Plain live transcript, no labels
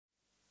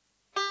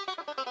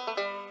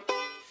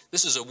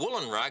This is a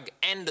woolen rug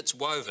and it's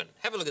woven.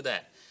 Have a look at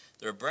that.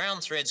 There are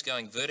brown threads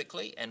going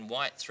vertically and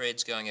white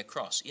threads going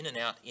across, in and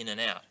out, in and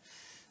out.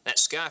 That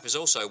scarf is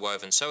also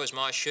woven, so is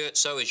my shirt,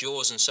 so is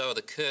yours, and so are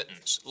the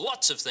curtains.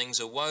 Lots of things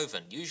are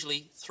woven,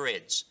 usually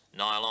threads,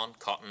 nylon,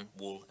 cotton,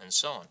 wool, and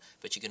so on.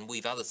 But you can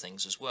weave other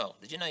things as well.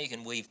 Did you know you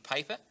can weave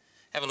paper?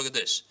 Have a look at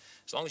this.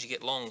 As long as you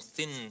get long,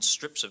 thin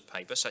strips of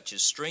paper, such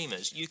as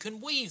streamers, you can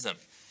weave them.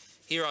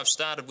 Here I've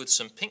started with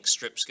some pink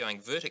strips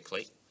going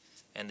vertically,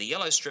 and the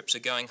yellow strips are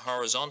going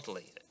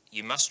horizontally.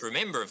 You must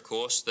remember, of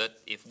course, that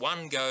if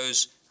one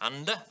goes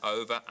under,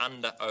 over,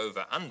 under,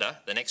 over, under,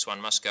 the next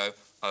one must go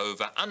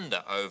over,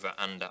 under, over,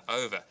 under,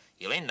 over.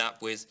 You'll end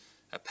up with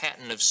a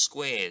pattern of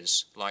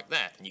squares like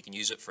that, and you can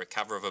use it for a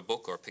cover of a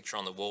book or a picture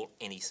on the wall,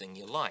 anything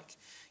you like.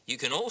 You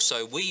can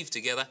also weave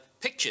together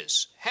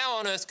pictures. How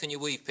on earth can you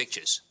weave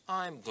pictures?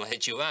 I'm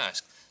glad you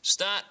asked.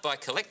 Start by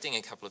collecting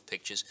a couple of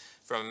pictures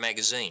from a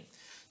magazine.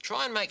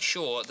 Try and make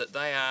sure that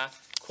they are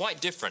quite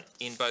different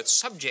in both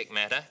subject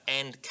matter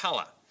and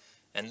colour.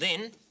 And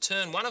then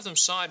turn one of them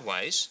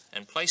sideways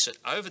and place it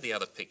over the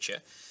other picture,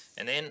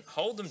 and then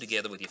hold them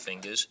together with your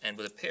fingers and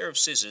with a pair of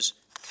scissors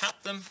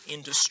cut them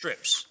into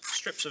strips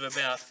of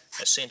about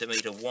 1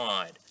 centimetre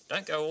wide.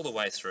 Don't go all the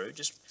way through,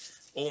 just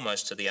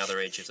almost to the other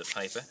edge of the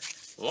paper.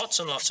 Lots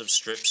and lots of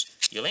strips.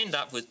 You'll end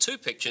up with 2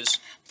 pictures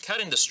cut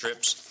into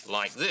strips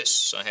like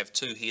this. I have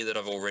 2 here that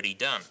I've already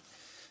done.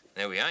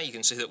 There we are. You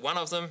can see that one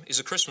of them is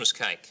a Christmas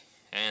cake,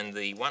 and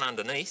the one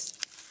underneath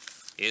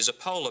is a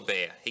polar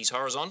bear. He's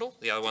horizontal,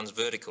 the other one's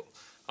vertical.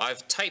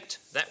 I've taped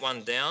that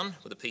one down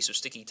with a piece of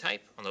sticky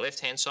tape on the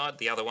left-hand side,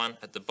 the other one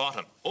at the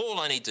bottom. All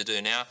I need to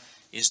do now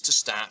is to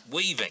start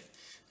weaving.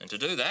 And to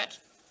do that,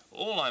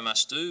 all I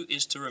must do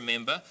is to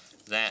remember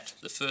that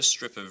the first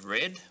strip of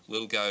red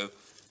will go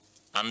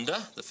under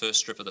the first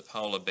strip of the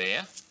polar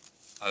bear,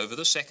 over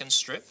the second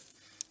strip,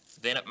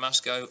 then it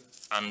must go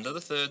under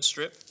the third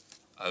strip,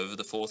 over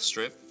the fourth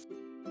strip,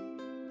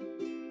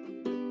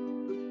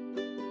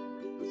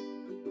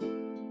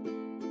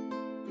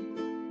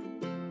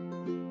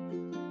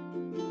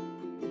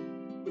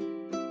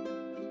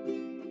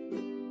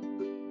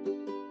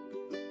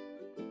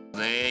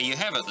 there you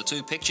have it. The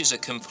 2 pictures are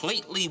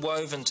completely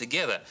woven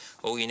together.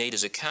 All you need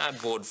is a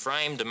cardboard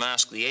frame to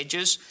mask the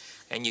edges,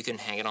 and you can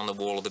hang it on the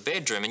wall of the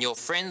bedroom, and your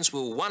friends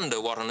will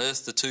wonder what on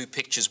earth the 2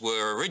 pictures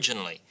were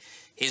originally.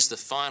 Here's the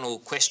final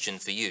question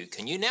for you.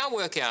 Can you now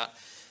work out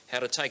how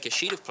to take a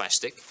sheet of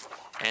plastic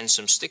and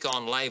some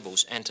stick-on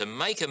labels and to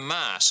make a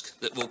mask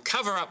that will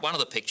cover up one of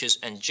the pictures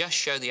and just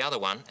show the other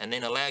one, and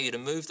then allow you to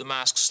move the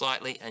mask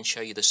slightly and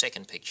show you the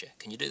second picture?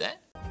 Can you do that?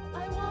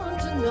 I want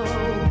to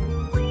know.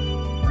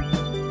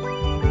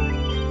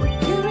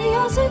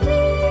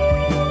 Curiosity.